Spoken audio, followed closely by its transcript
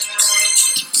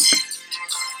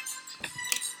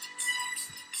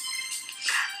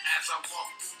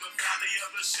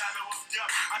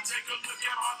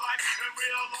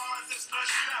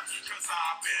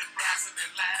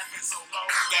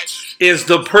Is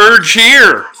the purge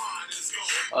here?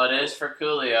 Oh, it is for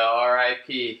Coolio,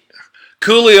 R.I.P.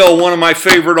 Coolio, one of my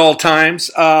favorite all times.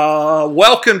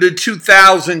 Welcome to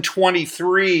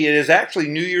 2023. It is actually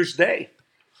New Year's Day.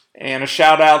 And a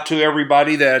shout out to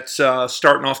everybody that's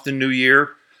starting off the new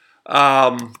year.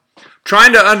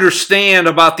 Trying to understand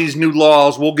about these new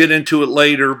laws. We'll get into it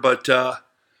later, but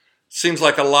seems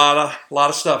like a lot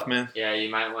of stuff, man. Yeah, you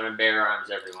might want to bear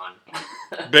arms, everyone.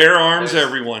 Bear arms,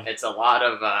 everyone. It's a lot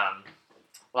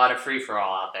of free for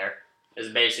all out there. Is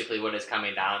basically what it's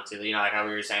coming down to. You know, like how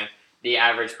we were saying, the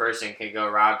average person could go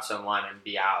rob someone and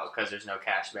be out because there's no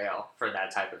cash bail for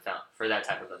that type of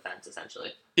offense,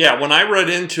 essentially. Yeah, when I read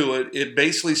into it, it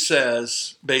basically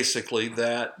says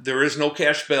that there is no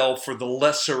cash bail for the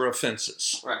lesser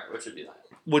offenses. Right, which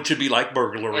would be like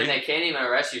burglary. And they can't even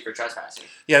arrest you for trespassing.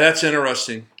 Yeah, that's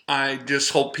interesting. I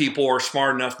just hope people are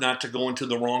smart enough not to go into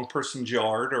the wrong person's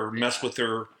yard or mess with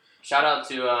their... Shout out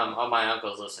to all my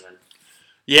uncles listening.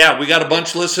 Yeah, we got a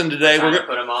bunch listening today. We're going to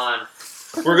put them on.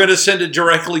 We're going to send it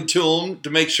directly to them to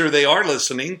make sure they are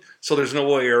listening, so there's no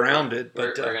way around it.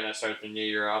 But we're going to start the new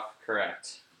year off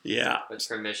correct. Yeah. With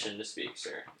permission to speak,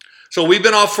 sir. So we've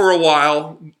been off for a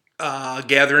while,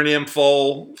 gathering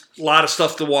info, a lot of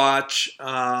stuff to watch.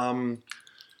 We're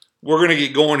going to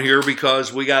get going here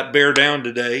because we got Bear down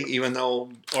today, even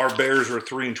though our Bears are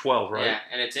 3-12, right? Yeah,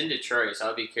 and it's in Detroit, so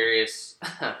I'll be curious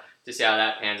to see how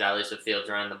that pans out, at least if Fields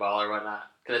running the ball or whatnot.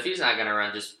 Because if he's not going to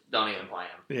run, just don't even play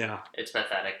him. Yeah. It's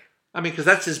pathetic. I mean, because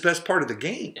that's his best part of the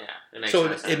game. Yeah, it makes no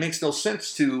sense. It makes no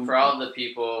sense to... For all the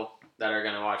people that are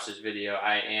going to watch this video,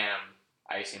 I am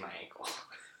icing my ankle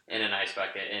in an ice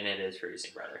bucket, and it is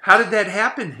freezing, brother. How did that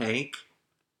happen, Hank?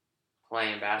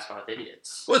 Playing basketball with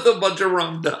idiots. With a bunch of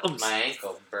rum-dums. My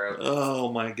ankle broke.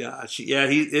 Oh, my gosh. Yeah,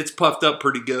 it's puffed up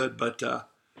pretty good, but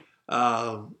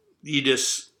you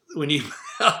just... When you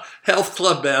health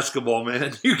club basketball,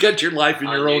 man, you got your life in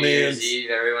your own hands. New Year's Eve,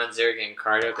 everyone's there getting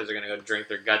cardio because they're going to go drink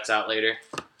their guts out later.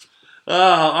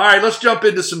 All right, let's jump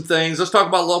into some things. Let's talk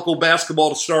about local basketball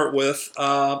to start with.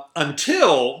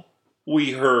 Until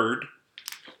we heard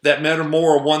that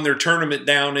Metamora won their tournament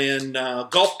down in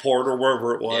Gulfport or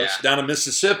wherever it was, down in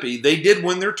Mississippi. They did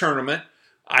win their tournament.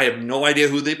 I have no idea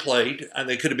who they played.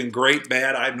 They could have been great,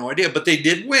 bad. I have no idea, but they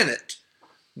did win it.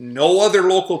 No other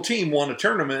local team won a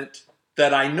tournament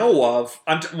that I know of.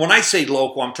 When I say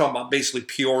local, I'm talking about basically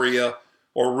Peoria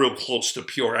or real close to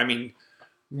Peoria. I mean,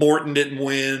 Morton didn't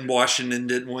win. Washington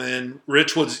didn't win.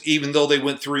 Richwoods, even though they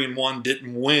went 3-1,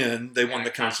 didn't win. They won the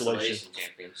consolation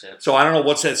championship. So I don't know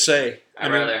what's that say. I'd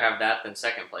rather have that than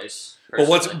second place. But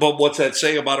what's that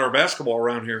say about our basketball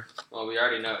around here? Well, we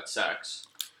already know it sucks.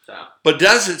 So. But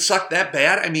does it suck that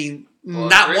bad? I mean,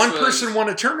 not one person won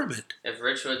a tournament. If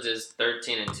Richwoods is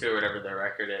 13-2 or whatever their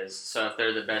record is, so if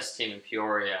they're the best team in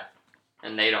Peoria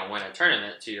and they don't win a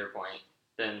tournament, to your point,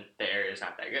 then the area's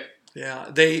not that good. Yeah,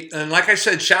 and like I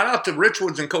said, shout out to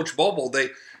Richwoods and Coach Bobo.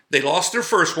 They lost their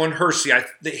first one, Hersey.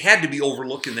 They had to be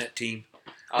overlooking that team.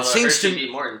 Although it seems Hersey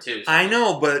beat Morton too. So. I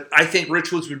know, but I think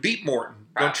Richwoods would beat Morton,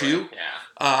 Probably, don't you?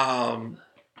 Yeah.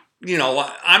 You know,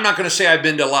 I'm not going to say I've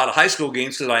been to a lot of high school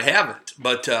games because I haven't,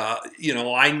 but, you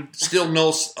know, I still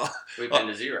know... We've been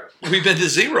to zero. We've been to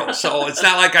zero, so it's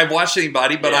not like I've watched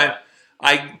anybody, but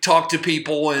I talked to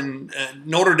people in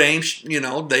Notre Dame, you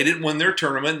know, they didn't win their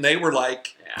tournament, and they were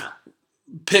like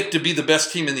picked to be the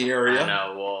best team in the area. I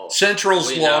know, well...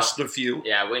 Central's lost a few.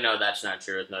 Yeah, we know that's not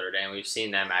true with Notre Dame. We've seen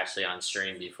them actually on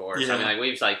stream before. Yeah. So, I mean, like,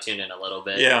 we've, like, tuned in a little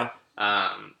bit. Yeah.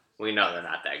 We know they're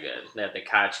not that good. They have the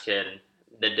Koch kid and...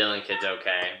 The Dillon kid's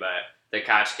okay, but the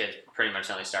Koch kid's pretty much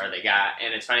the only star they got.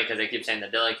 And it's funny because they keep saying the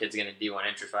Dillon kid's going to D1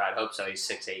 interest, but I'd hope so. He's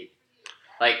 6'8".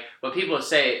 Like, what people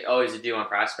say, oh, he's a D1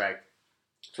 prospect,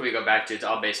 so we go back to, it's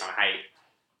all based on height,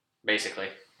 basically.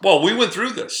 Well, we went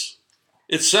through this.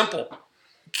 It's simple.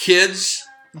 Kids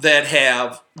that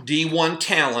have D1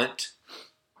 talent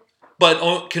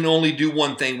but can only do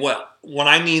one thing well. When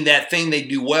I mean that thing they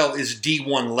do well is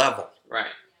D1 level. Right.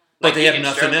 But they have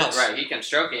nothing else. Right, he can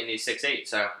stroke it and he's 6'8",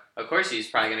 so of course he's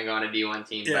probably going to go on a D1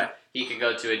 team, but he could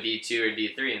go to a D2 or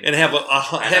D3. And have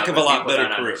a heck of a lot better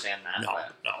career. No.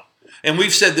 And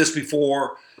we've said this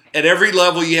before, at every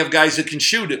level you have guys that can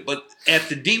shoot it, but at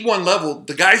the D1 level,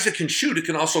 the guys that can shoot it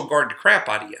can also guard the crap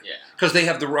out of you. Yeah. Because they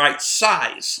have the right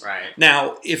size. Right.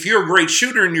 Now, if you're a great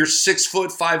shooter and you're 6 foot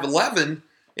 5'11",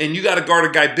 and you got to guard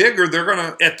a guy bigger, they're going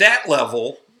to, at that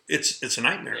level, it's a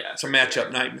nightmare. Yeah, it's a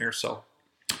matchup nightmare, so...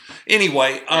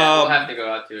 Anyway, we'll have to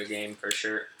go out to a game for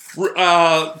sure.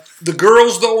 The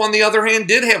girls, though, on the other hand,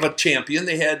 did have a champion.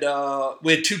 We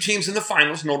had two teams in the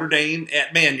finals: Notre Dame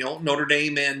at Manual, Notre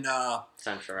Dame and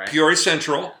Central, right? Peoria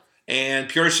Central, And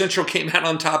Peoria Central came out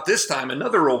on top this time,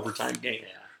 another overtime game. Yeah.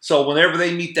 So whenever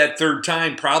they meet that third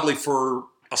time, probably for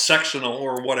a sectional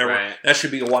or whatever, Right. that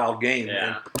should be a wild game.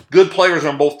 Yeah. And good players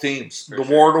on both teams. For the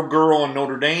sure. Wardle girl on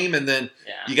Notre Dame, and then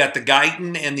Yeah. you got the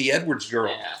Guyton and the Edwards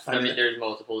girl. Yeah. I mean, there's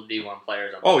multiple D1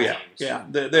 players on Oh, both yeah. teams. Yeah.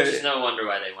 It's no wonder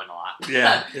why they win a lot.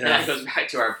 Yeah, And yeah. that goes back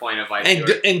to our point of like,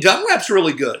 And Dunlap's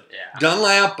really good. yeah.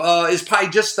 Dunlap is probably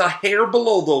just a hair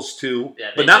below those two, Yeah,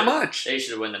 but they not should- much. They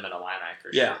should win them in a line for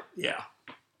Yeah, sure. yeah.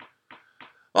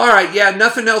 All right, yeah,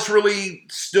 nothing else really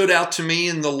stood out to me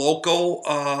in the local.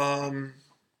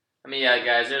 I mean, yeah,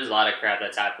 guys, there's a lot of crap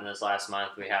that's happened this last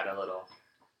month. We had a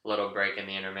little break in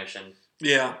the intermission.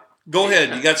 Yeah. Go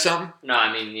ahead. You got something? No,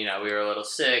 I mean, we were a little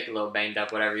sick, a little banged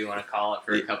up, whatever you want to call it,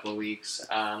 for a couple of weeks.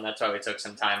 That's why we took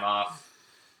some time off.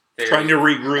 Trying to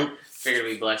regroup. Figured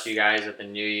we'd bless you guys with the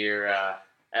New Year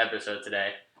episode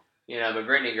today. But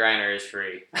Brittany Griner is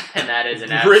free, and that is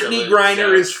an absolute Brittany Griner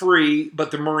joke. is free,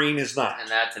 but the Marine is not. And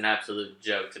that's an absolute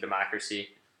joke to democracy.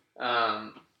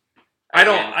 I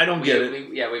don't get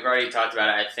it. We've already talked about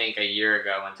it, I think, a year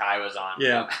ago when Ty was on.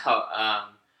 Yeah.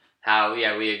 How we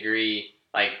agree,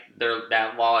 like,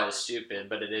 that law is stupid,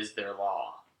 but it is their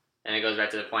law. And it goes back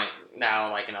to the point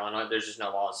now, like in Illinois, there's just no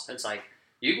laws. It's like,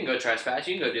 you can go trespass,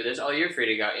 you can go do this, oh, you're free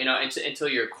to go. Until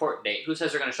your court date. Who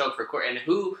says they're going to show up for court? And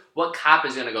what cop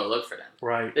is going to go look for them?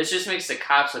 Right. This just makes the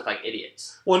cops look like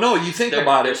idiots. Well, no, you think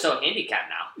about They're it. so handicapped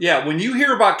now. Yeah, when you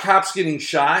hear about cops getting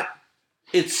shot,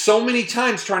 it's so many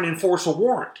times trying to enforce a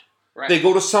warrant. Right. They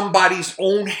go to somebody's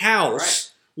own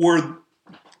house where,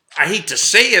 I hate to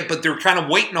say it, but they're kind of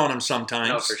waiting on them sometimes.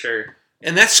 No, for sure.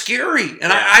 And that's scary. And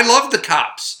Yeah. I love the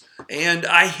cops. And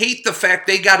I hate the fact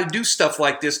they got to do stuff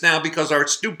like this now because our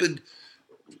stupid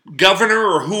governor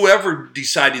or whoever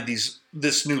decided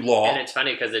this new law. And it's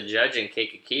funny because the judge in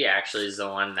Kankakee actually is the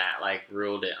one that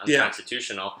ruled it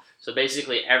unconstitutional. So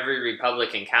basically, every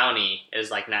Republican county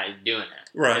is not doing it.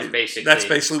 Right. That's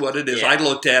basically what it is. Yeah. I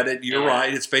looked at it. You're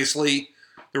right. It's basically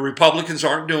the Republicans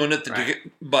aren't doing it, Right.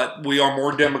 but we are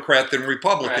more Democrat than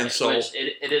Republican. Right. So Which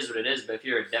it is what it is. But if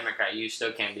you're a Democrat, you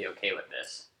still can't be okay with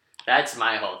this. That's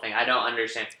my whole thing. I don't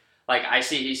understand. I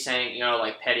see he's saying,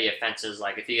 petty offenses.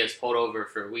 If he gets pulled over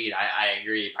for weed, I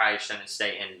agree. He probably shouldn't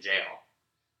stay in jail.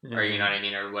 Or, you know what I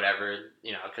mean? Or whatever,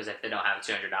 because if they don't have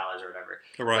 $200 or whatever.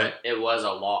 Right. But it was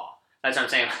a law. That's what I'm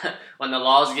saying. When the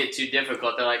laws get too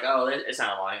difficult, they're like, oh, it's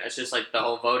not a law. It's just like the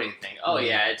whole voting thing. Oh,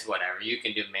 yeah, it's whatever. You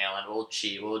can do mail-in. We'll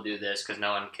cheat. We'll do this because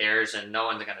no one cares and no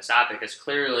one's going to stop it because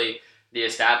clearly the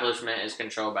establishment is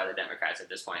controlled by the Democrats at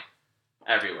this point.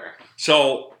 Everywhere.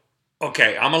 So,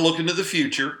 okay, I'm going to look into the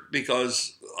future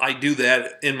because I do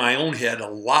that in my own head a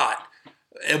lot.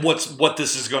 And what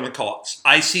this is going to cause.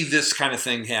 I see this kind of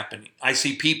thing happening. I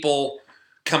see people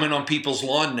coming on people's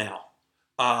lawn now,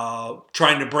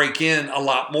 trying to break in a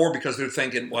lot more because they're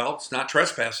thinking, well, it's not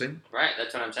trespassing. Right,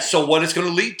 that's what I'm saying. So what it's going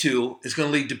to lead to is going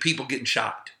to lead to people getting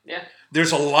shot. Yeah.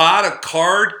 There's a lot of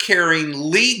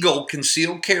card-carrying, legal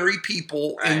concealed carry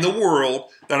people in the world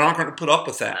that aren't going to put up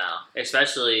with that. No,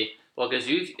 especially, because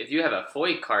if you have a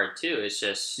FOIA card too, it's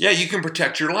just... Yeah, you can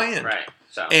protect your land. Right.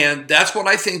 So. And that's what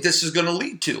I think this is going to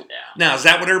lead to. Yeah. Now, is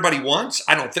that what everybody wants?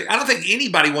 I don't think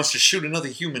anybody wants to shoot another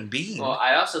human being. Well,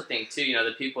 I also think too,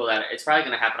 the people that it's probably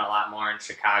going to happen a lot more in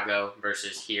Chicago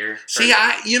versus here. See,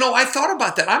 I thought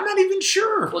about that. I'm not even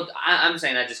sure. Well, I'm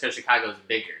saying that just because Chicago's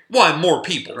bigger, Well, and more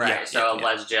people, right? Yeah, so yeah.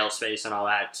 less jail space and all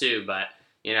that too. But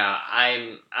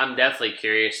I'm definitely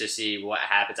curious to see what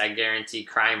happens. I guarantee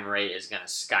crime rate is going to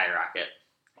skyrocket.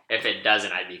 If it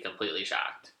doesn't, I'd be completely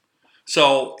shocked.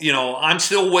 So, I'm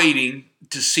still waiting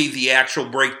to see the actual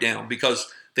breakdown because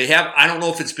they have, I don't know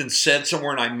if it's been said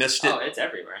somewhere and I missed it. Oh, it's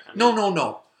everywhere.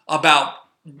 No. About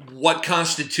what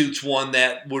constitutes one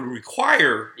that would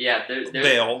require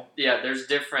bail. Yeah, there's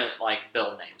different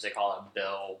bill names. They call it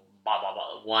bill blah blah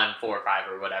blah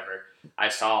 145 or whatever. I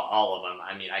saw all of them.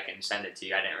 I mean, I can send it to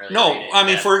you. I didn't really. No, read it I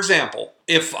mean, yet. for example,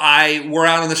 if we're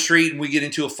out on the street and we get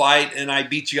into a fight and I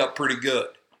beat you up pretty good,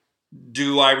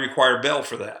 do I require bail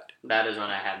for that? That is one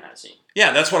I have not seen.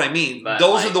 Yeah, that's what I mean. But,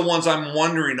 those are the ones I'm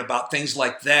wondering about, things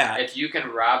like that. If you can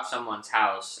rob someone's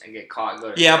house and get caught,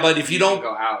 go to Yeah, jail. but if you don't can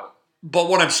go out. But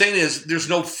what I'm saying is there's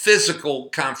no physical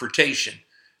confrontation.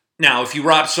 Now, if you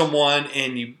rob someone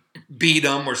and you beat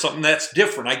them or something, that's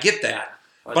different. I get that.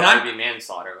 Well, but that would be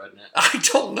manslaughter, wouldn't it? I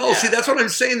don't know. Yeah. See, that's what I'm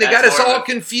saying. They That's got us more of all a-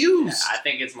 confused. Yeah, I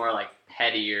think it's more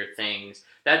pettier things.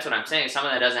 That's what I'm saying.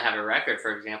 Someone that doesn't have a record,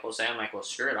 for example, say I'm well,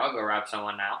 screw it, I'll go rob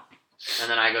someone now.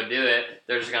 And then I go do it.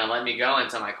 They're just going to let me go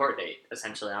until my court date.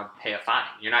 Essentially, I'll pay a fine.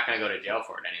 You're not going to go to jail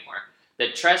for it anymore.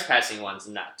 The trespassing one's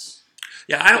nuts.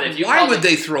 Yeah, I But if don't. you Why call would the-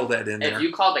 they throw that in there? If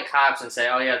you call the cops and say,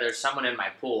 oh, yeah, there's someone in my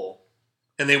pool,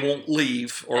 and they won't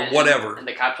leave or And- whatever. And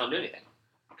the cops don't do anything.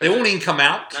 They won't even come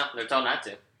out. No, they're told not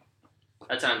to.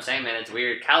 That's what I'm saying, man. It's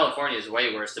weird. California is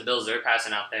way worse. The bills they're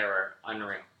passing out there are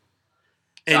unreal.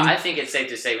 So And I think it's safe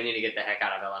to say we need to get the heck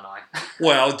out of Illinois.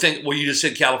 well, you just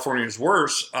said California is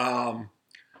worse.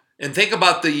 And think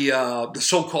about the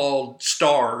so-called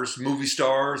stars, movie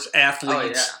stars,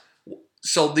 athletes. Oh,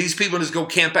 So these people just go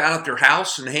camp out at their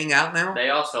house and hang out now? They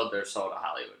all sold their soul to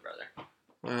Hollywood, brother.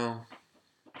 Well,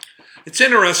 it's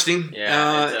interesting.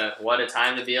 Yeah, what a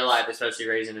time to be alive, especially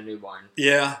raising a newborn.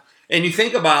 Yeah. And you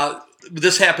think about,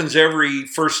 this happens every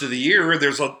first of the year.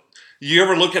 You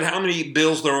ever look at how many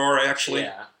bills there are actually?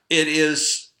 Yeah. It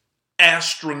is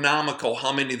astronomical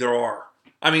how many there are.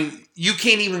 I mean, you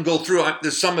can't even go through.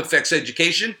 There's some affects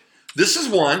education. This is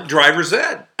one, driver's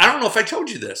ed. I don't know if I told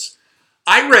you this.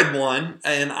 I read one,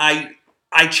 and I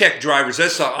checked driver's ed,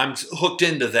 so I'm hooked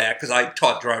into that because I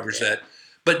taught driver's ed.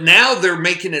 But now they're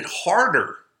making it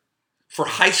harder for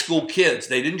high school kids.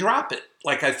 They didn't drop it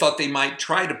like I thought they might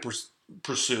try to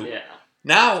pursue. Yeah.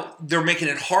 Now they're making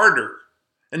it harder.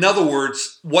 In other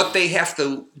words, what they have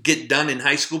to get done in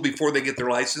high school before they get their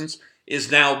license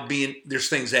is now there's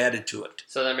things added to it.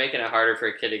 So they're making it harder for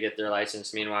a kid to get their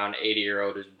license. Meanwhile, an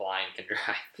 80-year-old who's blind can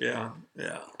drive. Yeah.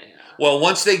 Yeah. Well,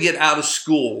 once they get out of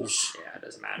schools, Yeah, it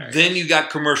doesn't matter. then you got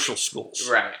commercial schools.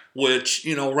 Right. Which,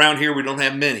 around here we don't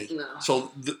have many. No.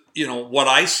 So, what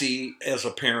I see as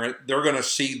a parent, they're going to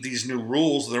see these new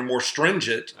rules. They're more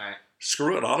stringent. Right.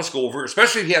 Screw it, auto school over,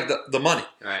 especially if you have the money.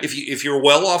 Right. If you're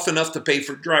well off enough to pay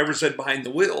for driver's ed behind the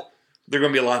wheel, there are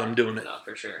going to be a lot of them doing it. No,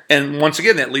 for sure. And once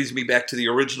again, that leads me back to the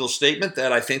original statement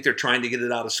that I think they're trying to get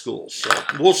it out of schools. So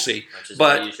we'll see. Which is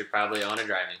But- why you should probably own a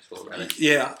driving school, brother.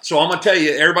 Yeah. So I'm going to tell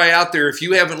you, everybody out there, if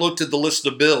you haven't looked at the list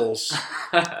of bills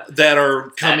that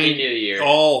are coming. Happy New Year.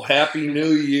 Oh, Happy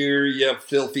New Year, you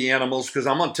filthy animals. Because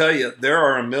I'm going to tell you, there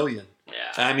are a million.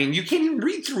 Yeah. I mean, you can't even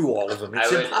read through all of them.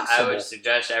 It's impossible. I would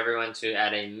suggest everyone to,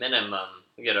 at a minimum,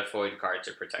 get a FOID card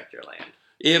to protect your land.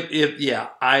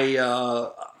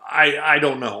 I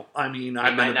don't know. I mean, You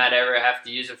might not ever have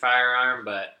to use a firearm,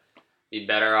 but be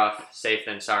better off safe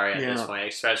than sorry at this point,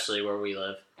 especially where we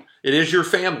live. It is your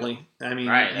family. I mean,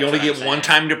 Right, you only that's what get I'm one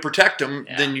saying. time to protect them,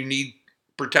 Yeah. then you need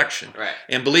protection. Right.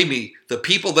 And believe me, the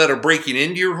people that are breaking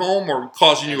into your home or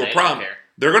causing And you a they problem, don't care.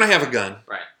 they're going to have a gun.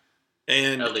 Right.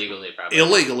 And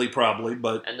Illegally, probably,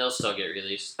 but and they'll still get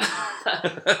released.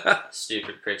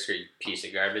 Stupid Pritzker piece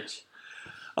of garbage.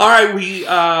 all right,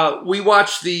 we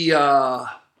watched the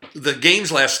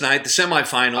games last night, the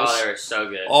semifinals. Oh, they were so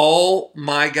good. Oh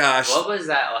my gosh! What was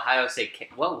that Ohio State?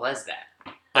 What was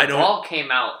that? I The don't- ball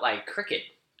came out like cricket.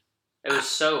 It was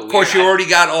so weird. Of course, you already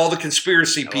got all the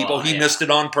conspiracy people. Well, he yeah. missed it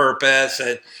on purpose,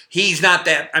 and he's not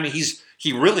that. I mean,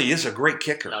 he really is a great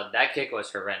kicker. No, that kick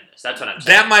was horrendous. That's what I'm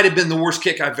saying. That might have been the worst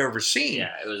kick I've ever seen.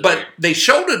 Yeah, it was But weird. they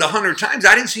showed it 100 times.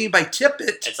 I didn't see anybody tip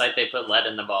it. It's like they put lead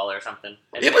in the ball or something.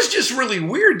 It was just really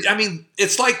weird. I mean,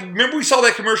 it's like, remember we saw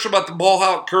that commercial about the ball,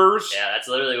 how it curves? Yeah, that's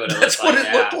literally what it That's looked what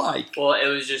like. it looked like. Well, it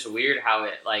was just weird how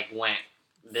it went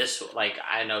this,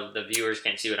 I know the viewers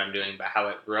can't see what I'm doing, but how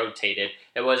it rotated.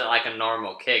 It wasn't like a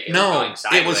normal kick. It was No, going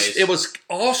sideways. it was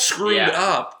all screwed Yeah.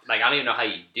 up. Like, I don't even know how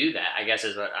you do that, I guess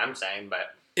is what I'm saying,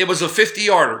 but It was a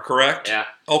 50-yarder, correct? yeah.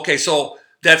 Okay, so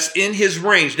that's in his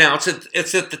range. Now, it's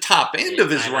at the top end of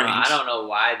his I know. range. I don't know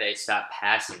why they stopped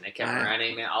passing. They kept I-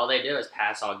 running, man. All they did was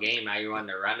pass all game. Now you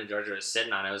wanted to run, and Georgia was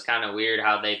sitting on it. It was kind of weird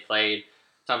how they played.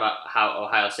 Talking about how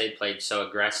Ohio State played so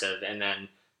aggressive, and then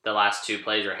the last two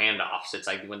plays were handoffs. It's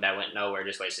like when that went nowhere,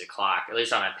 just wasted clock. At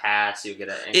least on a pass, you get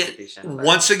an incompletion. but-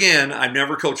 Once again, I've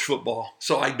never coached football,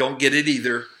 so I don't get it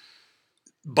either.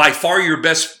 By far, your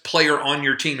best player on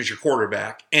your team is your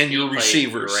quarterback and He your played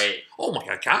receivers. great. Oh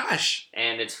my gosh!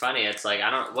 And it's funny. It's like, I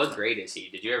don't. What grade is he?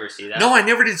 Did you ever see that? No, I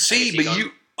never did Is see, he but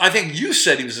going- I think you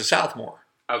said he was a sophomore.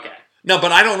 Okay. No,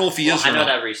 but I don't know if he Well, is. I or know not.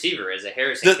 that receiver is a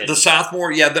Harrison kid. The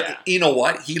sophomore. Yeah, Yeah. you know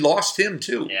what? He lost him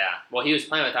too. Yeah. Well, he was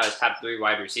playing without his top three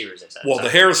wide receivers. They said. Well, So- the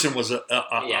Harrison was a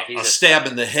he's a- stab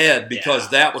in the head because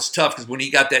Yeah. that was tough. Because when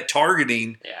he got that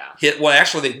targeting Yeah. hit, well,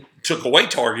 actually they took away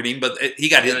targeting, but he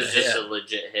got hit It in was the just head. a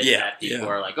legit hit Yeah, that people yeah.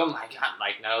 were like, "Oh my god!"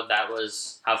 Like, no, that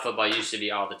was how football used to be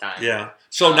all the time. Yeah.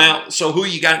 So so who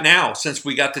you got now? Since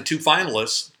we got the two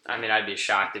finalists, I mean, I'd be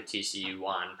shocked if TCU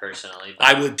won personally. But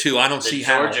I would too. I don't the see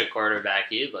Georgia how. quarterback,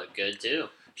 he looked good too.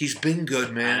 He's been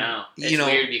good, man. I know. It's You know,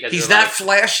 weird because he's they're not like-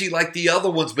 flashy like the other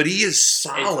ones, but he is It's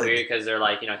solid. weird because they're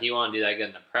like, he won't do that good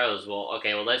in the pros. Well,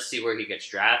 okay, well, let's see where he gets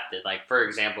drafted. Like, for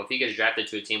example, if he gets drafted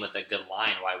to a team with a good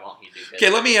line, why won't he do good? Okay,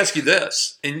 let me ask you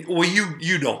this, and well,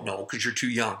 you don't know because you're too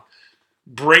young.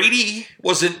 Brady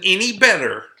wasn't any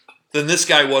better than this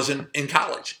guy was in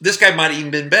college. This guy might have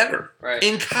even been better Right.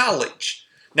 in college.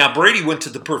 Now, Brady went to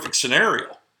the perfect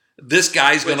scenario. This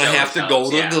guy's going to have to go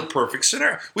to the perfect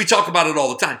scenario. We talk about it all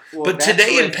the time. Well, but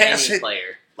today in passing,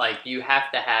 player, like you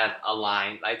have to have a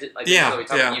line.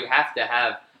 You have to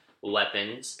have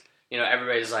weapons. You know,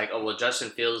 everybody's like, oh well, Justin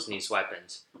Fields needs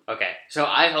weapons. Okay, so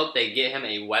I hope they get him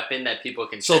a weapon that people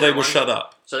can. So they will shut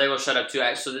up. So they will shut up too.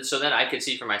 So then I could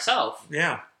see for myself.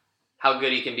 Yeah. How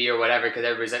good he can be or whatever, because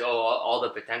everybody's like, oh, all the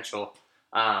potential.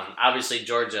 Obviously,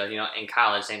 Georgia, you know, in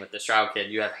college, same with the Stroud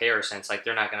kid, you have Harrison. It's like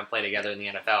they're not going to play together in the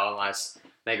NFL unless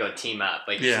they go team up.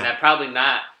 Like, they're probably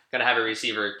not going to have a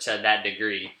receiver to that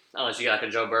degree unless you got like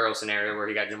a Joe Burrow scenario where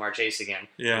he got Jamar Chase again.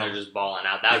 Yeah. And they're just balling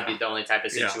out. That would be the only type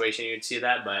of situation you would see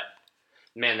that, but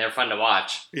man, they're fun to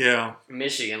watch. Yeah.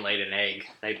 Michigan laid an egg.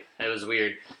 It was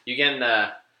weird. You get in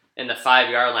the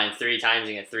 5-yard line 3 times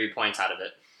and get 3 points out of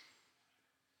it.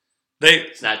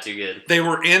 It's not too good. They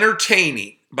were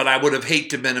entertaining, but I would have hated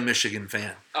to have been a Michigan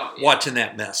fan watching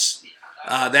that mess.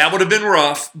 That would have been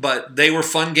rough, but they were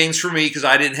fun games for me because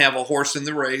I didn't have a horse in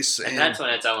the race. And that's when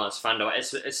it's almost fun to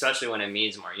watch, especially when it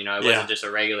means more. You know, it wasn't just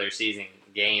a regular season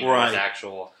game. Right. It was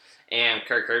actual. And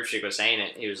Kirk Herbstreit was saying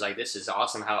it. He was like, this is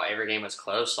awesome how every game was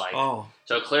close.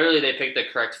 So clearly they picked the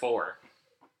correct 4.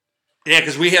 Yeah,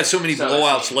 because we had so many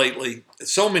blowouts lately.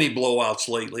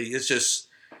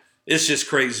 It's just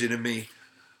crazy to me.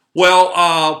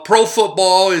 Well, pro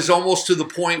football is almost to the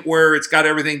point where it's got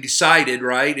everything decided,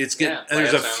 right?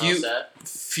 There's a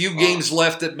few games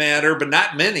left that matter, but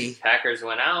not many. Packers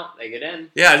went out; they get in.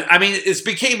 Yeah, I mean, it's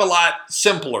became a lot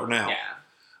simpler now. Yeah.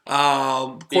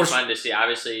 Of course, it's fun to see.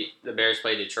 Obviously, the Bears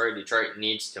play Detroit. Detroit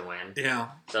needs to win. Yeah.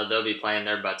 So they'll be playing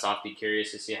their butts off. Be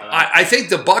curious to see how. I think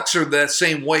the Bucs are that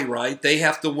same way, right? They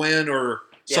have to win, or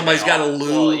somebody's got to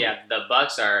lose. Well, yeah, the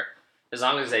Bucs are. As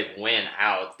long as they win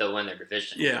out, they'll win their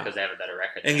division because they have a better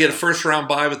record. And get a first-round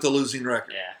bye with the losing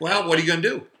record. Yeah. Well, what are you going to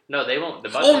do? No, they won't. The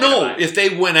Bucs won't get a bye. If they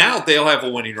win out, they'll have a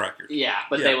winning record. Yeah,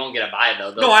 but they won't get a bye,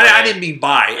 though. I didn't mean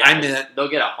bye. Yeah, I meant they'll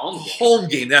get a home game. Home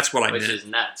game, that's what I meant. Which is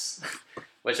nuts.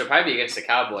 Which will probably be against the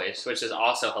Cowboys, which is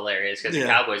also hilarious because the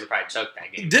Cowboys will probably choke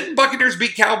that game. Didn't Buccaneers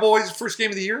beat Cowboys the first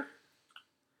game of the year?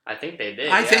 I think they did.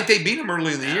 I think they beat them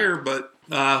early in the year, but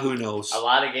who knows? A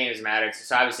lot of games matter.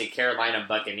 So obviously, Carolina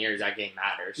Buccaneers, that game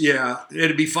matters. Yeah,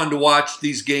 it'd be fun to watch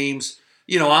these games.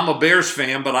 You know, I'm a Bears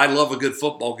fan, but I love a good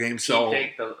football game. So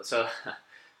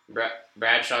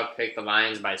Bradshaw picked the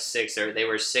Lions by 6. They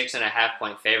were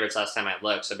 6.5-point favorites last time I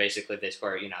looked. So basically, if they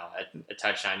score, a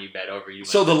touchdown, you bet over.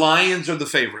 So the Lions are the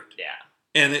favorite. Yeah.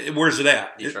 And where's it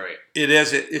at? Detroit. It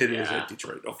is at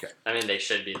Detroit. Okay. I mean, they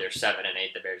should be. They're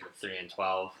 7-8. The Bears are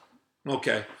 3-12.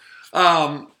 Okay.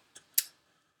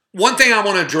 One thing I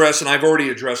want to address, and I've already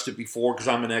addressed it before because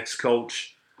I'm an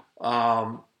ex-coach.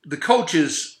 The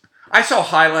coaches, I saw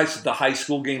highlights of the high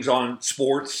school games on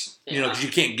sports. Because you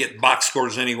can't get box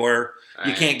scores anywhere. Right.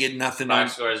 You can't get nothing.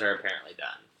 Box scores are apparently done.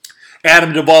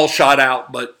 Adam Duvall shot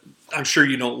out, but I'm sure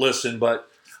you don't listen. But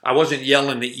I wasn't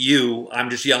yelling at you. I'm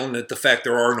just yelling at the fact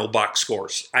there are no box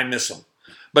scores. I miss them.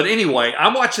 But anyway,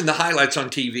 I'm watching the highlights on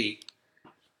TV.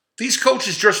 These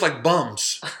coaches dress like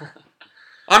bums.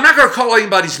 I'm not going to call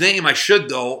anybody's name. I should,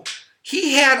 though.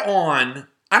 He had on,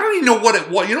 I don't even know what it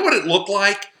was. You know what it looked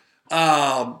like?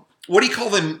 What do you call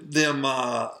them?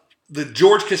 The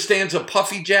George Costanza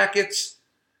puffy jackets?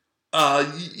 I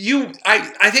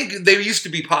think they used to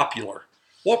be popular.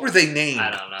 What were they named?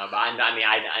 I don't know, but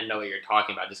I know what you're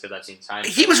talking about just because I've seen signs.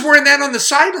 He was wearing that on the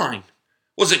sideline.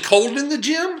 Was it cold in the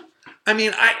gym? I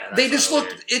mean, they just looked.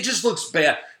 Weird. It just looks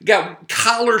bad. You got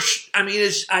collars. I mean,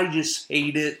 I just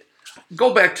hate it.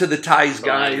 Go back to the ties,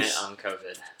 guys. On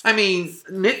COVID. I mean,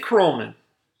 Nick Kroman.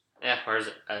 Yeah, where's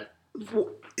it?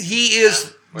 He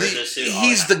is.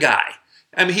 He's the guy.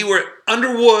 I mean, he wore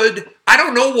Underwood. I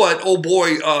don't know what old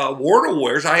boy Wardle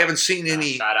wears. I haven't seen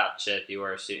any. Shout out Chip. You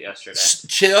wore a suit yesterday.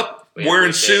 Chip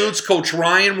wearing suits. Coach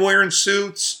Ryan wearing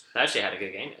suits. I actually had a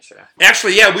good game yesterday.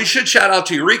 Actually, yeah, we should shout out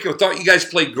to Eureka. Thought you guys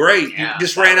played great. You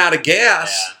just ran out of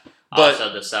gas. Yeah. But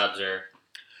also, the subs are.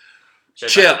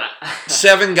 Chip,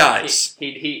 7 guys.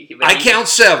 I count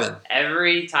 7.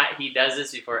 Every time he does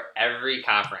this before every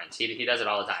conference. He does it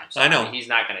all the time. So I know. He's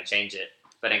not going to change it.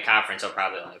 But in conference, he'll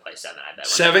probably only play 7, I bet.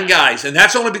 7 guys. And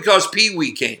that's only because Pee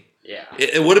Wee came. Yeah.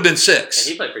 It would have been 6.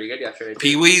 And he played pretty good yesterday, too.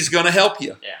 Pee Wee's going to help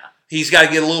you. Yeah. He's got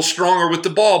to get a little stronger with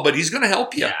the ball, but he's going to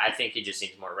help you. Yeah, I think he just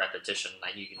needs more repetition.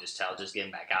 Like, you can just tell, just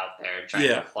getting back out there and trying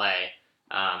to play.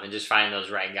 And just find those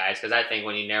right guys. Because I think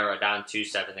when you narrow it down to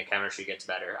 7, the chemistry gets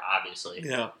better, obviously.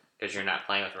 Yeah. Because you're not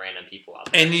playing with random people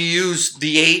out there. And you use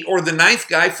the 8 or the 9th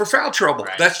guy for foul trouble.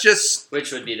 Right. That's just...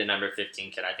 Which would be the number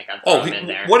 15 kid, I think. I'd throw him in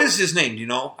there. What is his name? Do you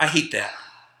know? I hate that.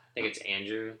 think it's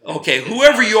Andrew. Okay,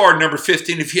 whoever you are, number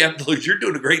 15, if you have to lose, you're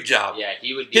doing a great job. Yeah,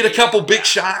 he would hit a couple big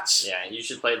shots. Yeah, you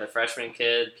should play the freshman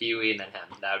kid, Pee Wee, and then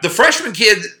him. The freshman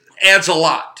kid adds a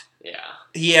lot. Yeah.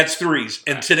 He adds threes.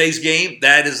 In today's game,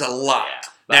 that is a lot.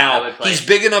 Yeah. Now, he's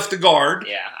big enough to guard.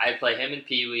 Yeah, I'd play him and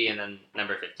Pee Wee and then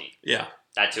number 15. Yeah.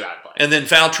 That's who I'd play. And then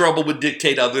foul trouble would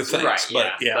dictate other things. Right,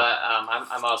 but, yeah. But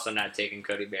I'm also not taking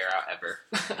Cody Bear out ever.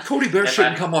 Cody Bear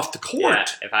shouldn't come off the court. Yeah,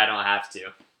 if I don't have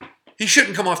to. He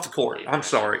shouldn't come off the court. I'm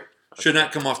sorry. Should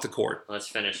not come off the court. Let's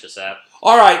finish this up.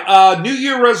 All right, New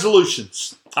Year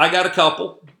resolutions. I got a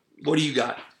couple. What do you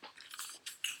got?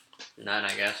 None,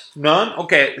 I guess. None?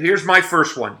 Okay, here's my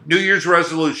first one. New Year's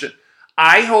resolution.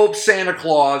 I hope Santa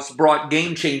Claus brought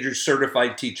Game Changers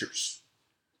certified teachers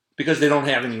because they don't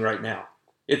have any right now.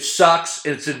 It sucks.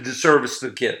 It's a disservice to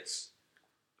the kids.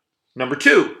 Number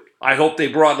 2, I hope they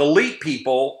brought elite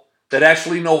people that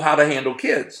actually know how to handle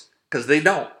kids because they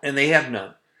don't, and they have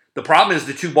none. The problem is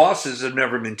the 2 bosses have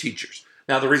never been teachers.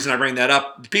 Now, the reason I bring that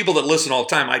up, the people that listen all the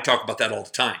time, I talk about that all the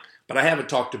time, but I haven't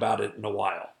talked about it in a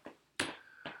while.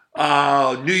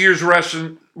 New Year's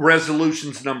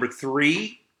resolutions number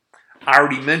 3. I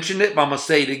already mentioned it, but I'm going to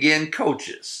say it again.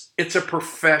 Coaches, it's a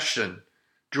profession.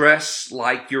 Dress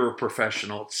like you're a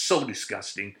professional. It's so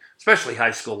disgusting, especially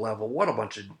high school level. What a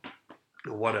bunch of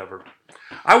whatever.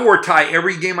 I wore a tie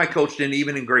every game I coached in,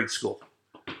 even in grade school.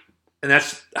 And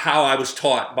that's how I was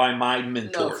taught by my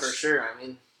mentors. No, for sure. I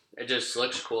mean, it just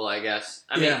looks cool, I guess.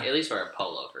 I mean, at least wear a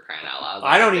polo for crying out loud.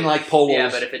 I don't even like polos. Yeah,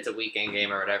 but if it's a weekend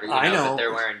game or whatever, you know that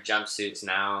they're wearing jumpsuits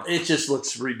now. It just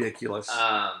looks ridiculous.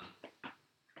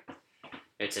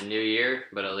 It's a new year,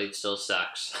 but Elite still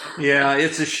sucks. Yeah,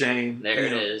 it's a shame. There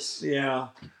it is. Yeah.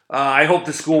 I hope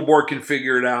the school board can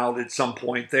figure it out at some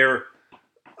point.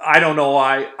 I don't know.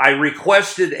 I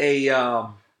requested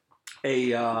a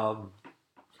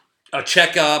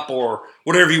checkup or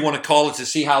whatever you want to call it to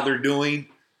see how they're doing.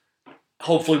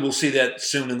 Hopefully we'll see that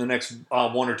soon in the next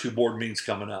 1 or 2 board meetings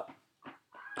coming up.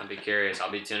 I'll be curious.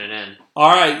 I'll be tuning in.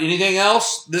 All right. Anything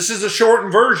else? This is a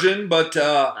shortened version, but...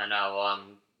 I know. Well,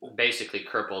 I'm basically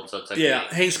crippled, so it's like... Yeah,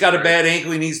 Hank's got a bad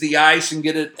ankle. He needs the ice and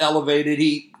get it elevated.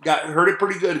 He hurt it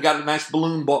pretty good. He got a nice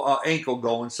balloon ankle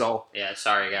going, so... Yeah,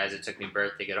 sorry, guys. It took me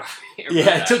birth to get over here.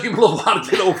 Yeah, it took him a little while to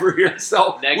get over here,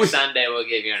 so... Next Sunday, we'll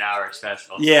give you an hour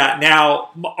special. Yeah, now,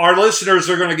 our listeners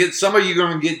are going to get... Some of you are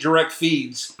going to get direct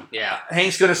feeds. Yeah.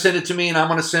 Hank's going to send it to me, and I'm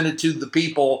going to send it to the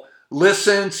people.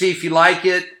 Listen, see if you like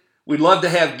it. We'd love to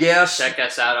have guests. Check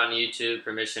us out on YouTube,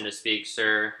 Permission to Speak,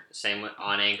 Sir. Same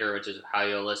on Anchor, which is how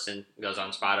you'll listen. It goes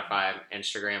on Spotify,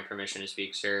 Instagram, Permission to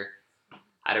Speak, Sir.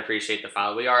 I'd appreciate the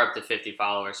follow. We are up to 50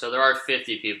 followers, so there are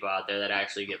 50 people out there that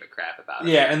actually give a crap about it.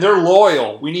 Yeah, and they're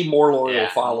loyal. We need more loyal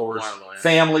followers. More loyal.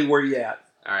 Family, where you at?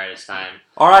 All right, it's time.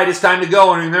 All right, it's time to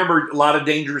go. And remember, a lot of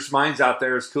dangerous minds out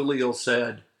there, as Coolio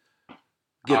said.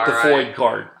 Get the Floyd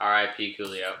card. R.I.P.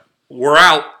 Coolio. We're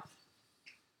out.